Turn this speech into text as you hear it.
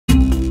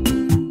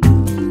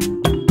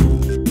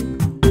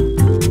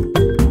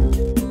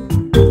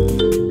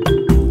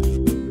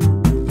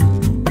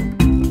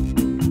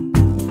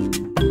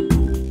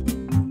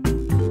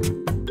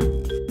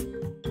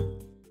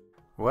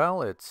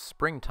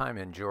springtime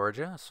in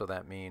Georgia, so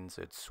that means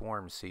it's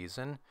swarm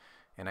season.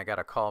 And I got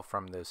a call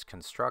from this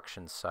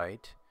construction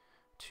site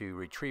to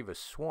retrieve a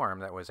swarm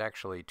that was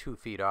actually 2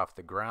 feet off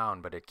the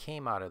ground, but it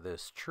came out of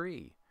this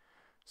tree.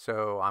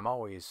 So I'm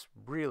always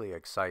really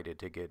excited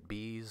to get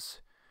bees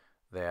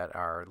that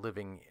are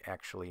living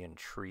actually in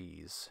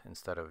trees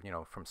instead of,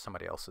 from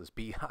somebody else's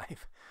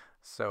beehive.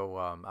 So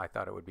I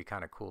thought it would be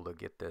kind of cool to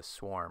get this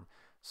swarm.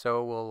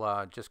 So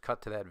we'll just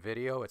cut to that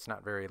video. It's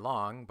not very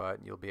long,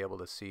 but you'll be able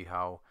to see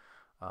how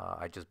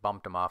I just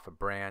bumped them off a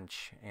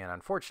branch. And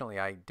unfortunately,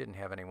 I didn't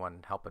have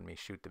anyone helping me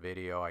shoot the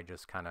video. I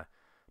just kind of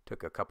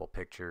took a couple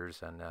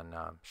pictures and then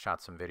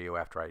shot some video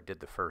after I did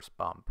the first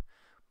bump.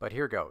 But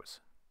here goes.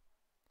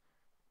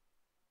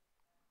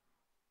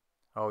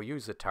 Oh,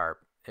 use the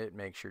tarp. It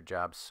makes your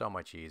job so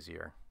much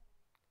easier.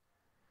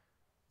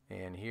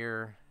 And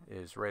here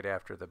is right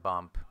after the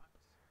bump.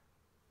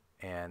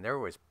 And there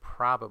was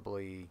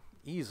probably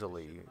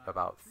easily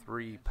about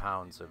 3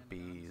 pounds of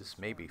bees,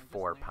 maybe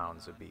 4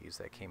 pounds of bees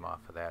that came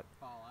off of that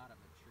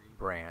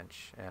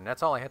branch. And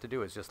that's all I had to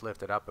do is just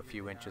lift it up a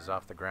few inches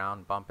off the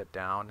ground, bump it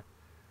down,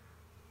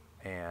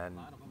 and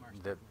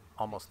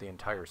almost the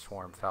entire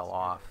swarm fell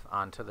off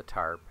onto the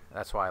tarp.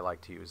 That's why I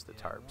like to use the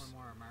tarps.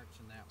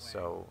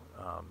 So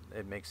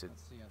it makes it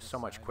so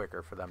much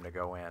quicker for them to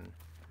go in.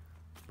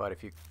 But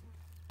if you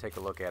take a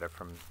look at it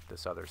from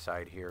this other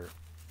side here,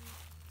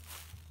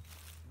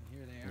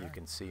 you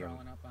can see them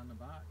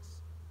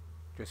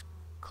just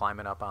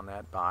climbing up on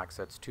that box.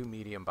 That's 2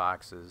 medium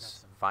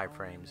boxes, 5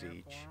 frames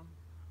each.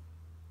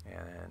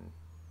 And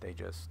they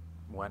just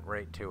went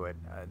right to it.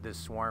 This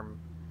swarm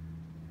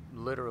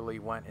literally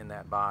went in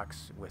that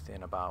box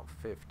within about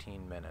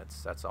 15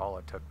 minutes. That's all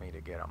it took me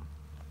to get them.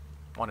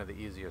 One of the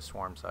easiest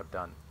swarms I've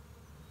done.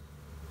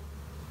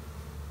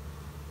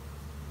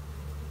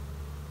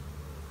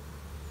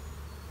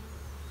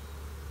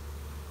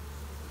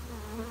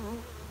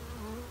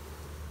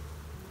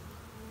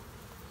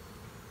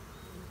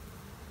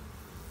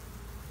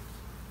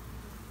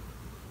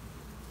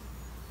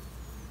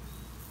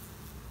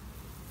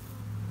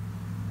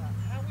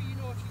 How will you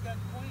know if you got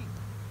queen?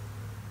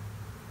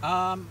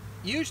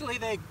 Usually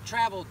they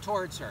travel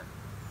towards her.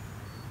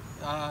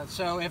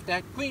 So if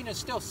that queen is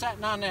still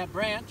sitting on that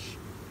branch,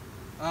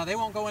 they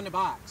won't go in the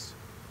box.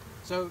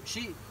 So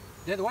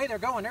the way they're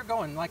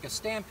going like a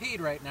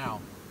stampede right now.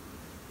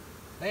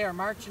 They are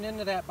marching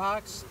into that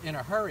box in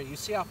a hurry. You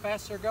see how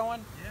fast they're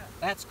going? Yeah.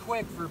 That's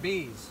quick for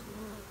bees.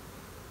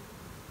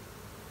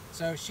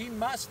 So she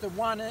must have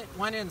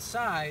went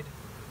inside.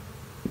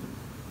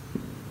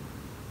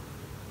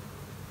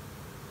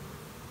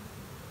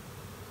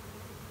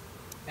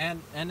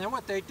 And then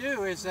what they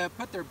do is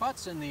put their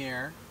butts in the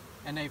air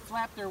and they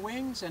flap their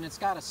wings, and it's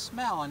got a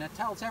smell, and it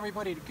tells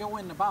everybody to go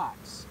in the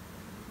box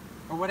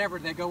or whatever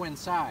they go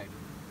inside.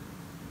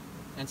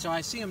 And so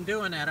I see them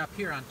doing that up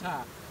here on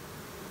top.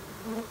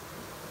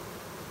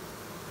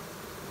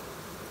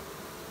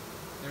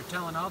 They're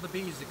telling all the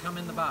bees to come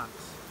in the box.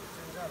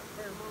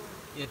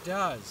 It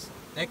does.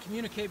 They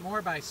communicate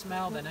more by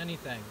smell than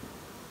anything.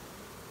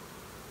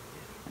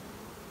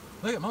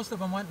 Look, most of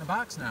them went in the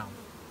box now.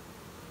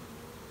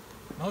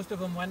 Most of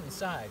them went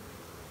inside.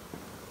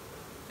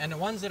 And the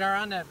ones that are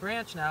on that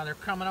branch now, they're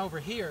coming over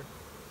here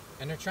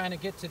and they're trying to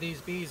get to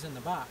these bees in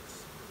the box.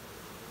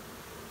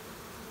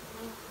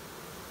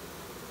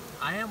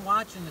 I am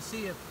watching to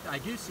see if I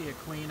do see a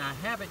queen. I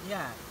haven't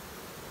yet.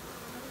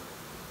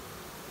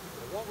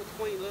 What would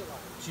queen look like?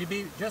 She'd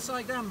be just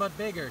like them, but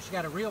bigger. She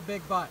got a real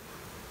big butt.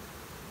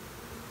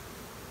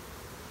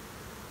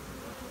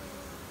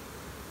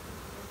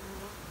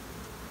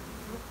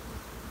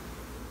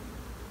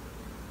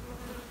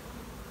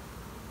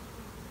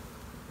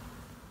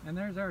 And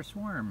there's our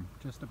swarm.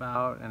 Just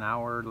about an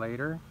hour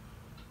later,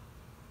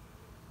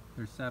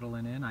 they're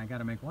settling in. I got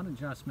to make one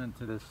adjustment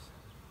to this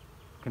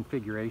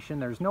configuration.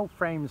 There's no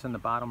frames in the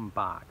bottom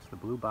box. The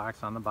blue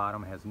box on the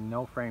bottom has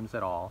no frames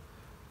at all.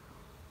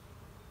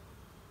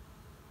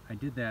 I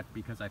did that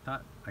because I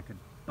thought I could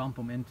bump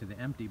them into the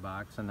empty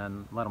box and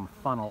then let them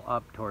funnel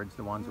up towards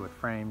the ones with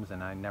frames,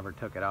 and I never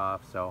took it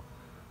off. So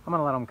I'm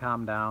gonna let them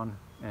calm down,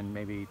 and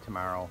maybe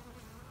tomorrow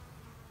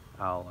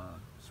I'll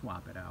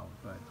swap it out.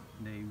 But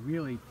they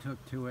really took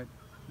to it.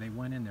 They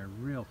went in there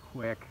real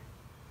quick.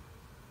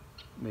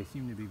 They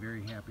seem to be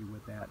very happy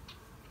with that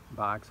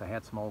box. I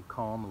had some old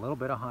comb, a little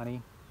bit of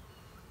honey,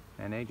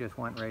 and they just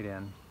went right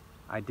in.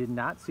 I did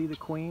not see the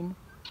queen,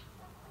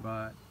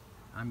 but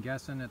I'm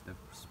guessing at the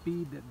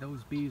speed that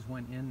those bees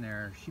went in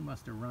there, she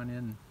must have run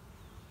in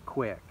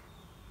quick.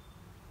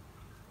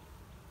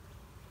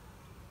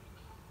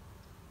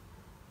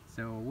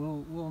 So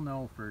we'll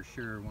know for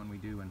sure when we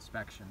do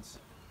inspections.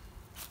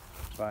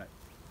 But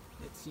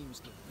it seems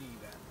to be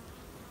that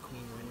the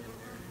queen went in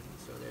there.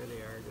 So there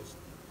they are, just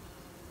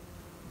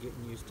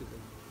getting used to the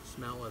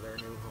smell of their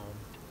new home.